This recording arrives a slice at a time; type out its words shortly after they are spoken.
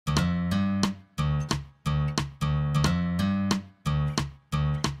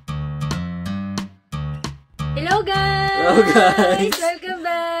Hello guys! Hello guys! Welcome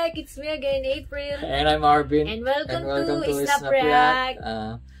back! It's me again, April. And I'm Arvin. And welcome to Snap React.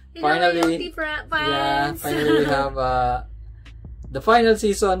 Finally, finally we have the final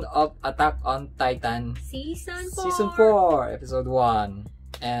season of Attack on Titan. Season 4, episode 1.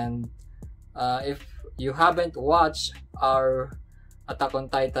 And if you haven't watched our Attack on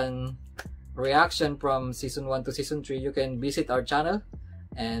Titan reaction from season 1 to season 3, you can visit our channel.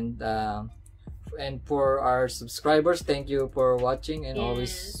 And for our subscribers, thank you for watching and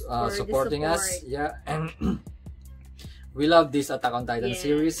always supporting us. Yeah, and we love this Attack on Titan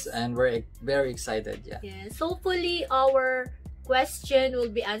series, and we're very excited. Yes, hopefully our question will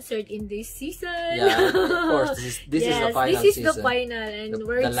be answered in this season. Yeah, of course. This is the final season. The final, and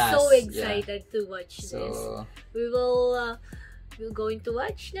we're so excited to watch this. We're going to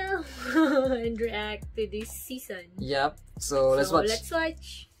watch now and react to this season. Yep. So let's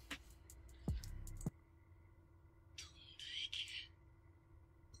watch.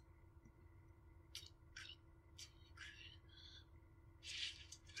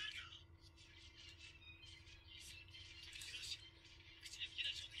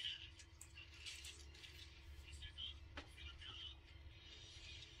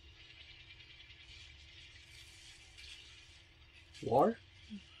 War?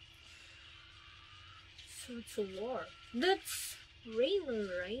 So it's a war. That's Reiner,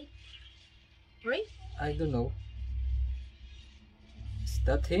 right? Right? I don't know. Is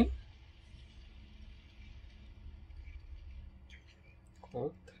that him?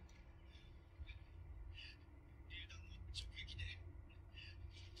 Colt?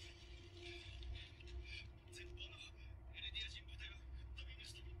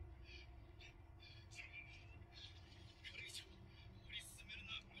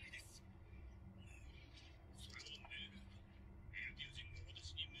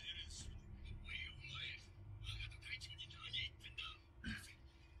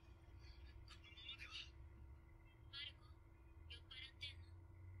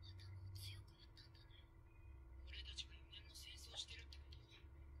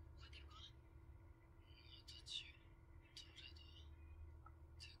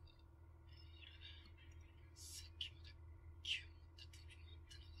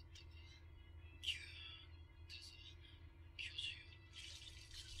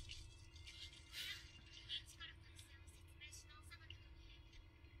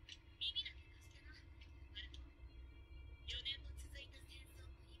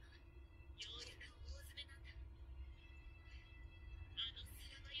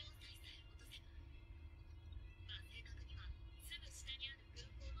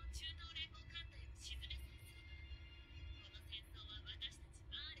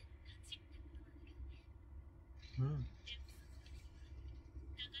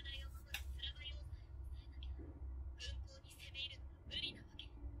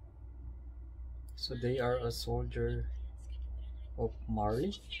 So they are a soldier of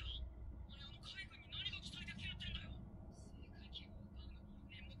Marley?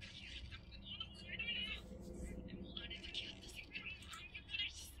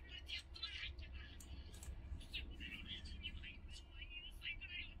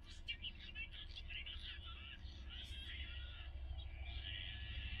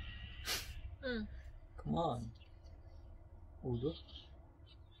 Come on. Udo?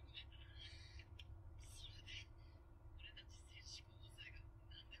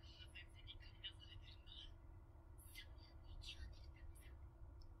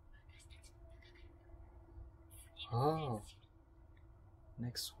 Oh,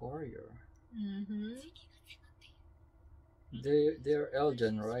 next warrior. They're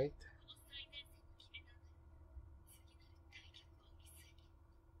Eldian, right?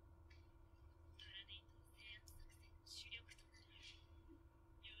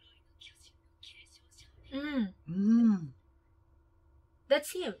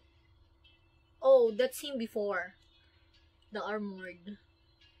 That's him. Oh, that's him before. The armored.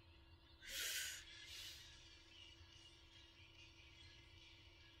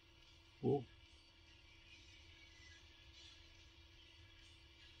 Oh.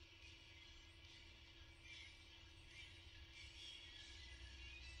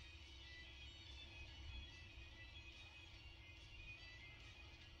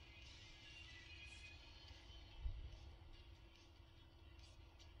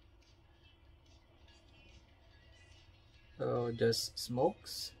 So just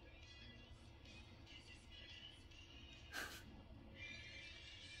smokes.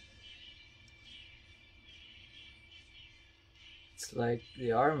 It's like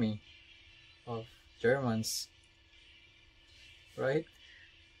the army of Germans, right?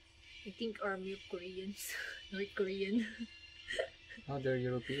 I think army of Koreans. North Korean. Oh, they're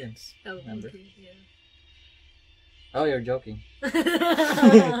Europeans. Oh, Remember? okay, yeah. Oh, you're joking.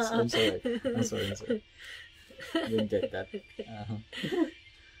 I'm sorry. I'm sorry. Didn't get that.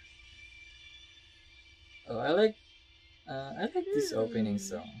 Oh, I like this opening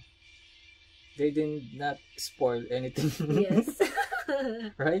song. They did not spoil anything. Yes.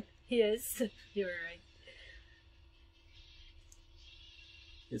 Right? Yes, you're right.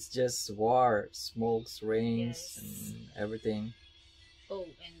 It's just war, smokes, rains, Yes. and everything. Oh,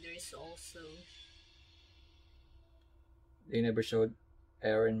 and there's also They never showed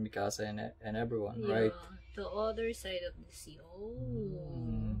Eren, Mikasa, and everyone, right? the other side of the sea. Oh.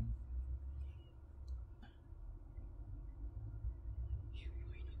 Mm.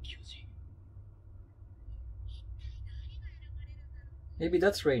 Maybe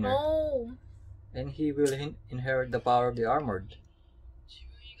that's Reiner. Oh. And he will inherit the power of the armored.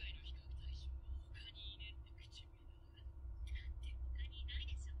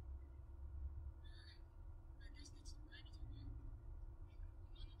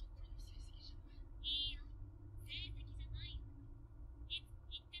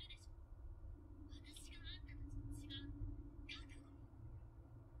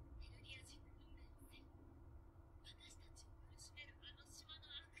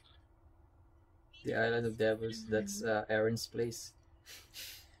 The Island of Devils, that's Eren's place.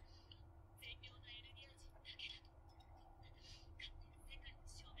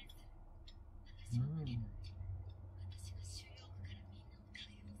 Mm.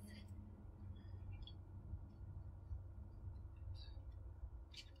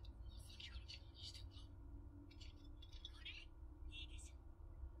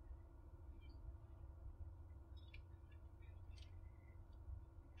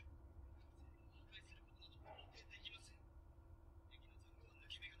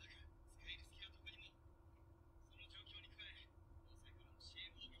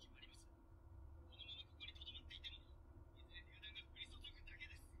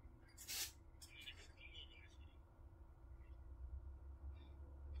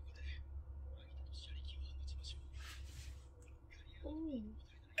 Oh.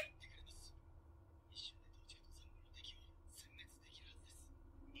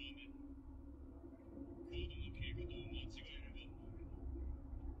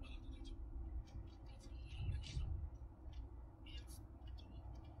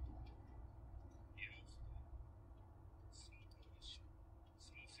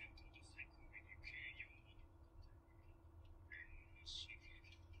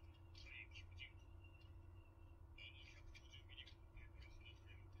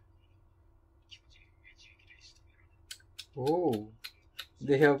 Oh,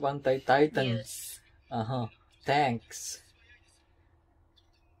 they have anti-titan. Yes. Tanks.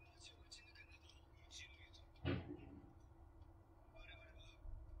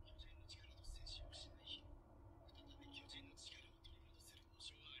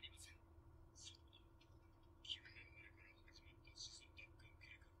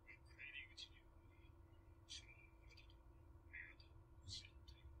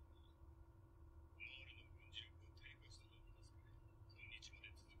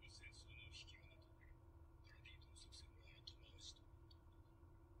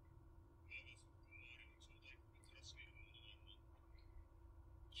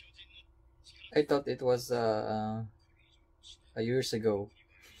 I thought it was a years ago.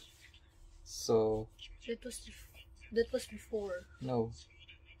 So That was before. no,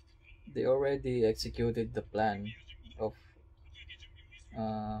 they already executed the plan of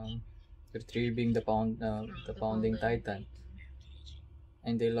retrieving the pounding titan,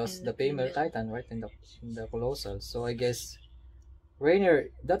 and they lost And the the female female. titan right in the colossal. So I guess Reiner,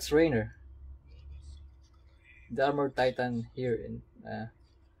 that's Reiner, the armored titan here in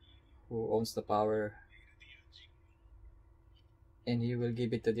who owns the power, and he will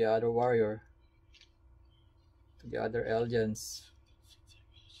give it to the other warrior, to the other Eldians.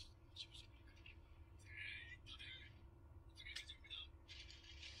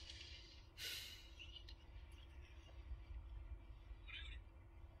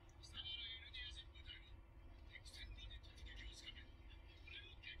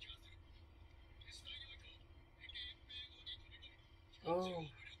 Oh,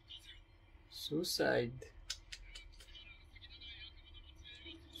 suicide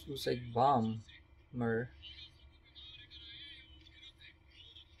bomber.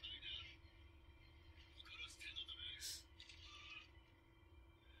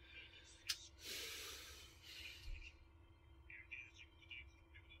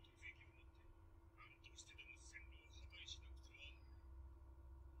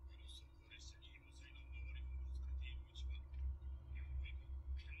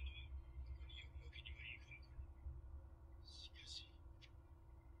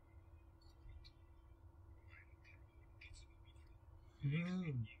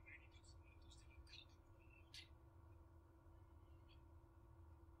 Mm.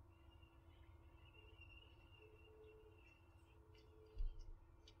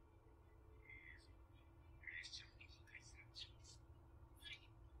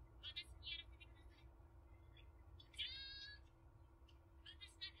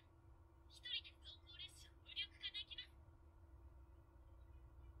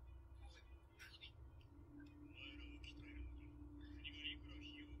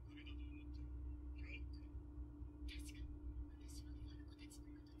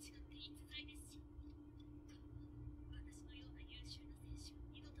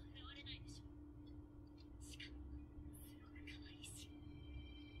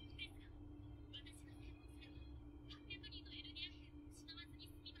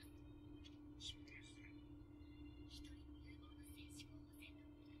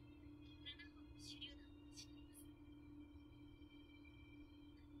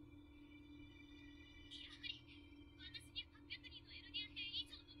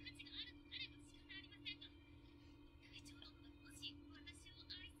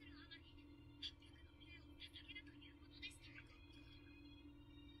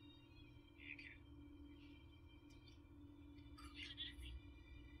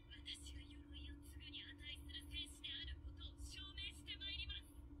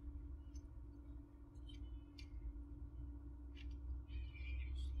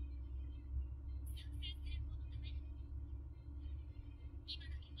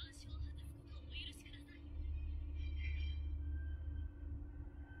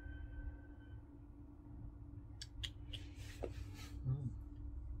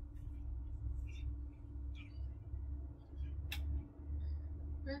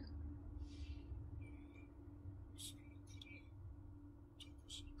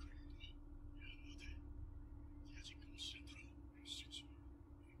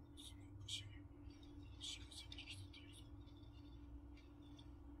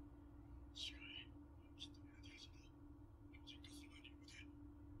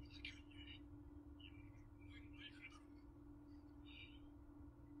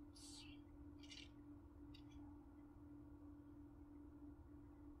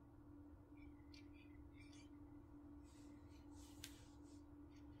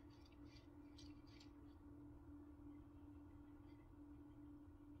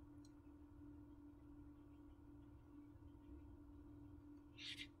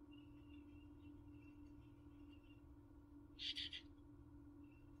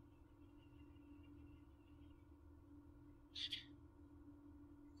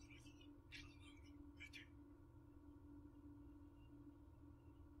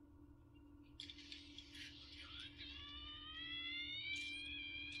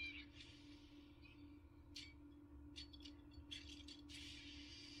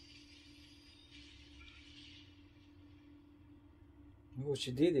 Oh,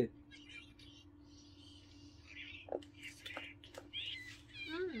 she did it.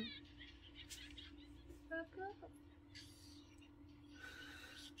 Mm.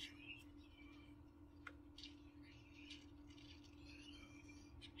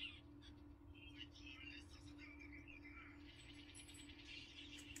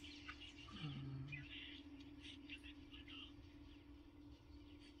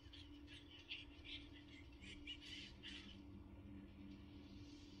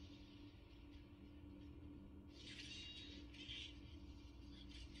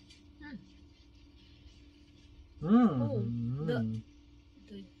 Mm. Oh, the Mm.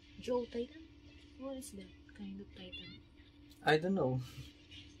 Joe Titan? What is that kind of Titan? I don't know.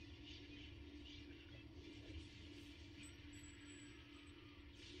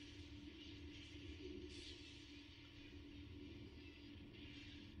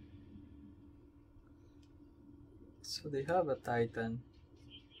 So they have a Titan.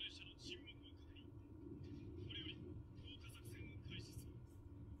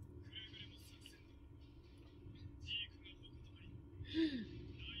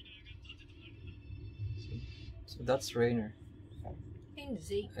 So that's Reiner. And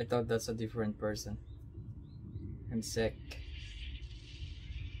Zeke. I thought that's a different person. And Sek.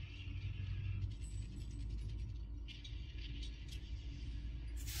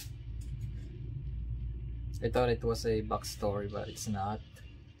 I thought it was a backstory, but it's not.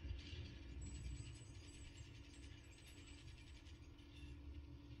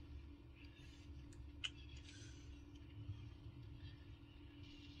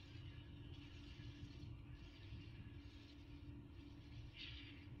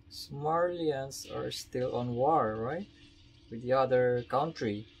 So Marleyans are still on war, right? With the other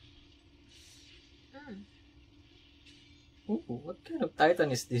country. Mm. Ooh, what kind of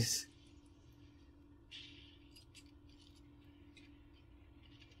Titan is this?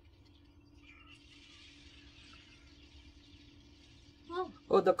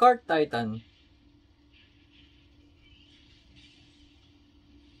 Oh, the cart Titan.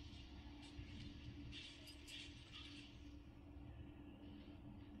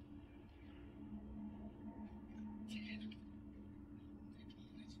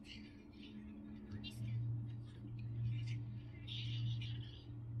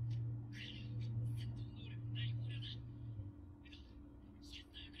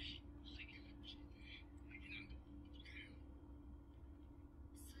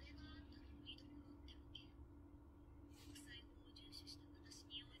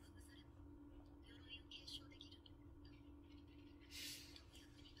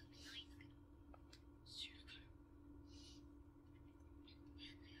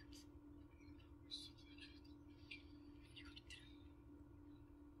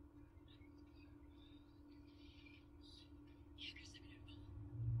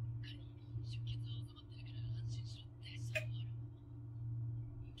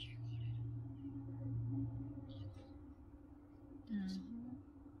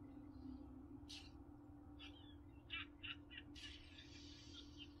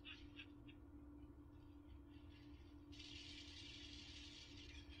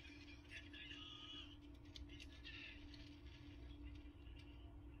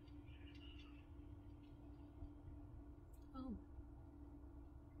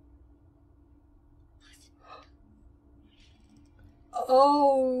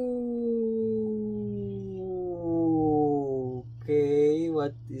 Oh, okay.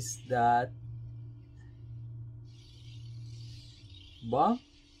 What is that? Bomb?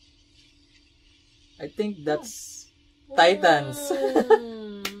 I think that's Titans.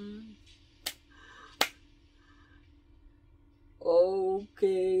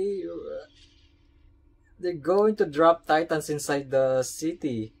 Okay. They're going to drop Titans inside the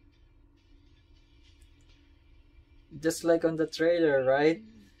city. Just like on the trailer, right?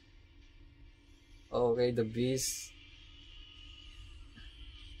 Okay, the beast.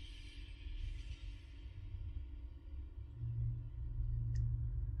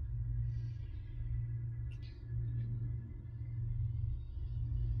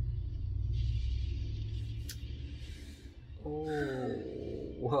 Oh,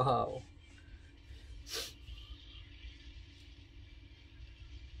 wow.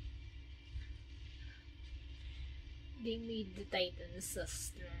 They made the Titans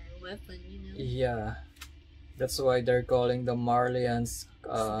as their weapon, you know? Yeah. That's why they're calling the Marleyans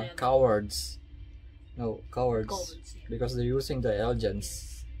cowards. No, cowards. Cowards, yeah. Because they're using the Eldians.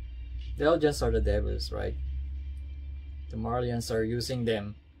 Yes. The Eldians are the devils, right? The Marleyans are using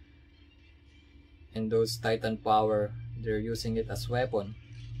them. And those Titan power, they're using it as weapon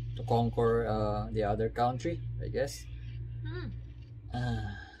to conquer the other country, I guess.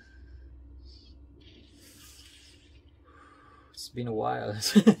 It's been a while.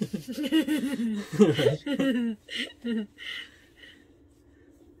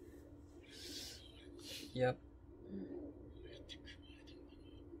 Yep.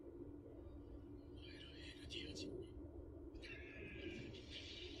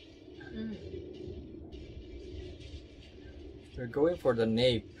 They're going for the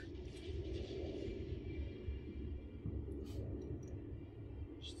nape.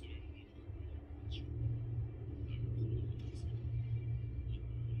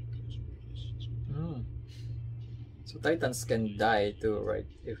 So Titans can die too, right?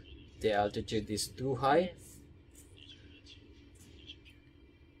 If the altitude is too high. Yes.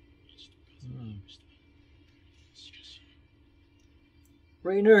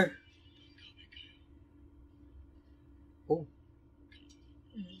 Reiner! Oh.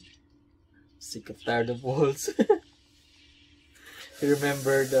 Sick of tired of walls. You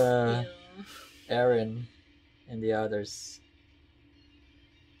remembered Eren and the others.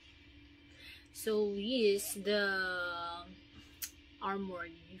 So he is the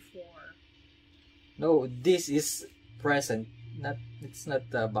armored before. No, this is present. It's not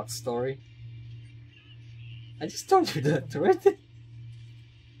the backstory. I just told you that, right?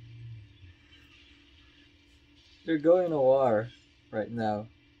 They're going to war right now.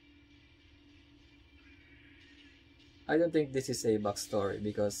 I don't think this is a backstory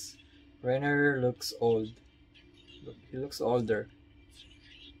because Reiner looks old. Look, he looks older.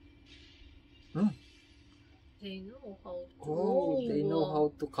 They know how to. Oh, they know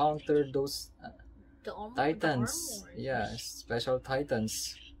how to counter those the armor, Titans. The Yeah, special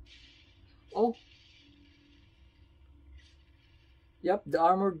Titans. Oh. Yep, the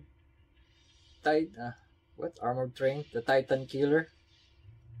armored what? Armored train? The Titan Killer?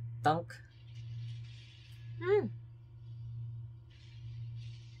 Tank?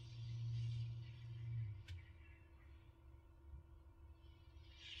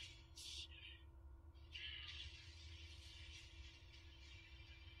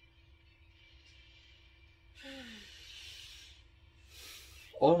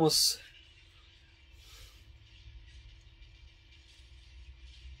 Almost.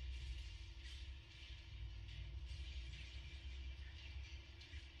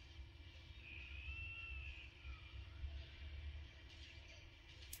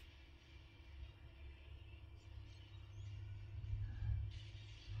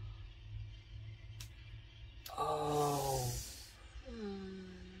 Oh.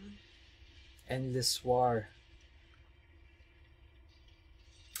 Endless war.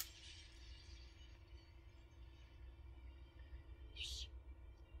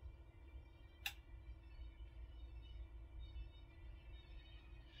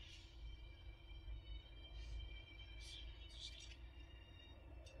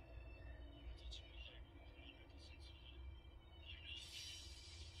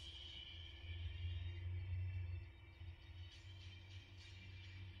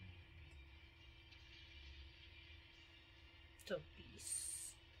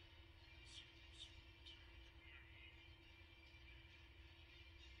 Peace.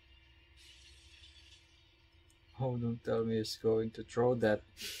 Oh, don't tell me he's going to throw that.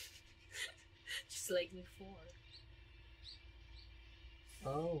 Just like before.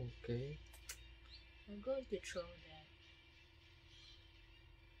 Oh, okay. I'm going to throw that.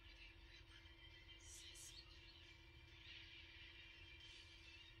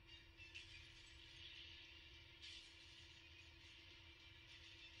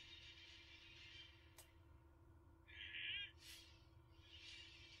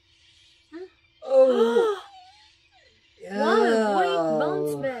 Oh! Yeah. Wow, great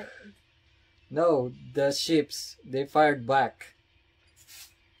bounce back. No, the ships, they fired back.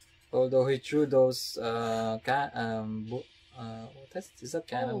 Although he threw those what is that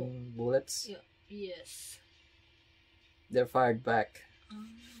cannon bullets? Yeah. Yes. They're fired back.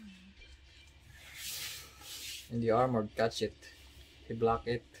 And the armored catch it. He blocked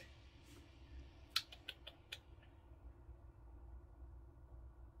it.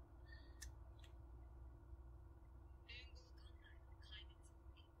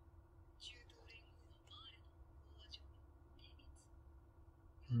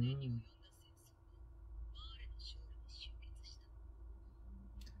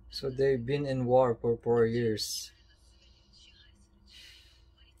 So they've been in war for 4 years.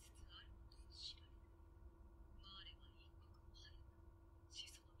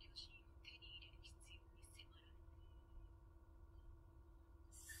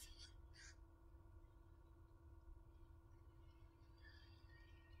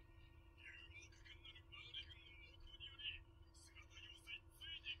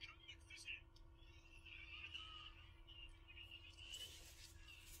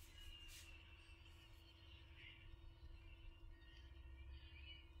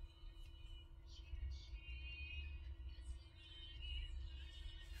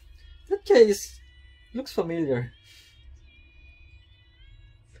 That guy looks familiar.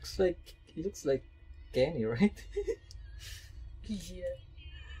 He looks like Kenny, right? Yeah.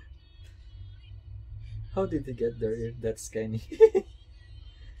 How did he get there if that's Kenny?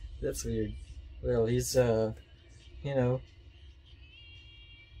 That's weird. Well, he's you know,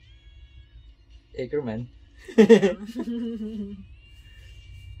 Ackerman.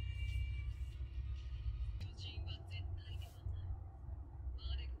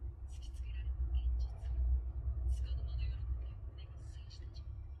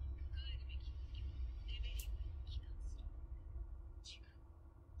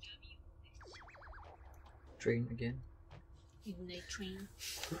 Train again. Midnight train.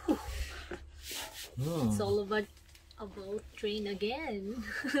 Hmm. It's all about train again.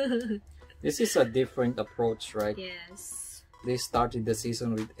 This is a different approach, right? Yes. They started the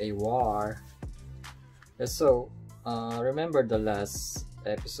season with a war. So, remember the last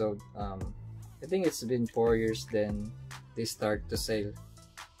episode? I think it's been 4 years. Then they start to sail,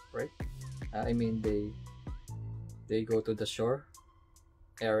 right? I mean, they go to the shore.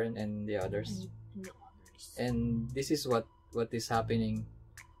 Eren and the others. And this is what is happening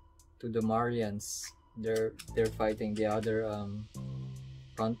to the Marleyans. They're fighting the other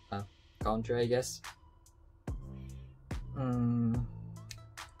country, I guess.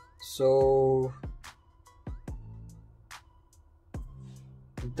 So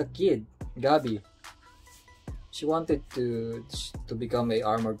the kid Gabi, she wanted to become a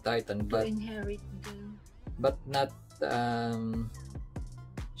armored titan, but to inherit but not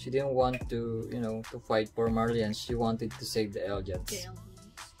she didn't want to, you know, to fight for Marleyans. She wanted to save the Eldians,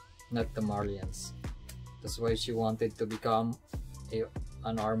 not the Marleyans. That's why she wanted to become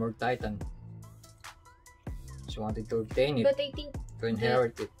an armored titan. She wanted to obtain it, But I think to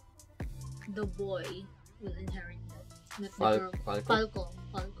inherit it. the boy will inherit that, not the girl. Falco?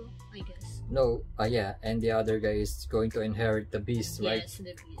 Falco, I guess. No, yeah, and the other guy is going to inherit the beast, right? Yes,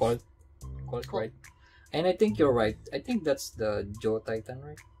 the beast. Colt, right? And I think you're right. I think that's the Joe Titan,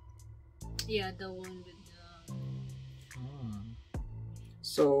 right? Yeah, the one with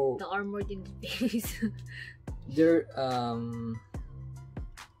So the armored in the face. there,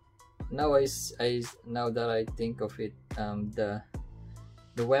 now now that I think of it, the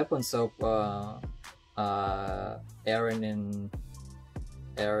weapons of Eren,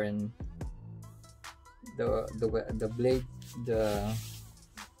 the blade, the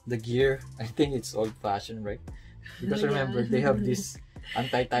gear, I think it's old fashioned, right? Because remember, they have this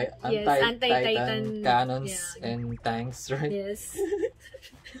anti-titan cannons and tanks, right? Yes.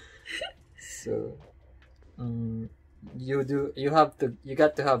 So you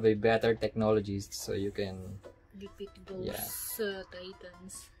got to have a better technologies so you can Defeat those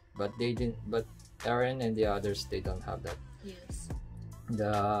titans. but Eren and the others, they don't have that. Yes.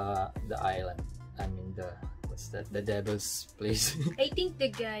 The island, I mean, what's that, the devil's place. I think the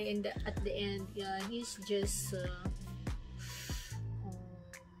guy at the end, he's just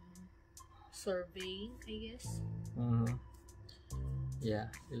surveying, I guess. Yeah,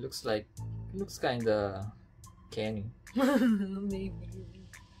 it looks kinda canny. Maybe.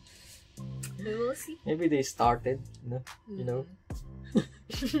 We will see. Maybe they started, you know.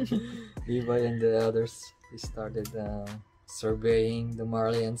 Levi and the others, they started surveying the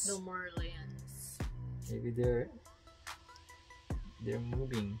Marleyans. The Marleyans. Maybe they're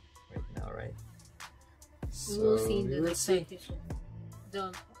moving right now, right? We will see in the next episode.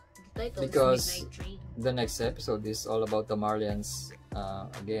 The title because is Midnight Train. The next episode is all about the Marleyans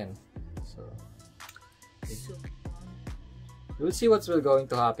again. So we'll see what will going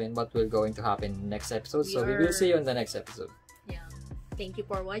to happen next episode. So we will see you in the next episode. Yeah. Thank you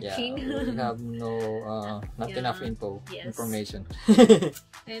for watching. Yeah, we have not enough information.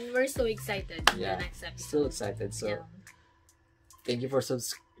 And we're so excited in the next episode. So excited. So thank you for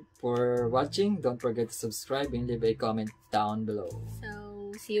watching. Don't forget to subscribe and leave a comment down below.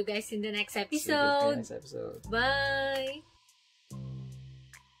 So see you guys in the next episode. Bye.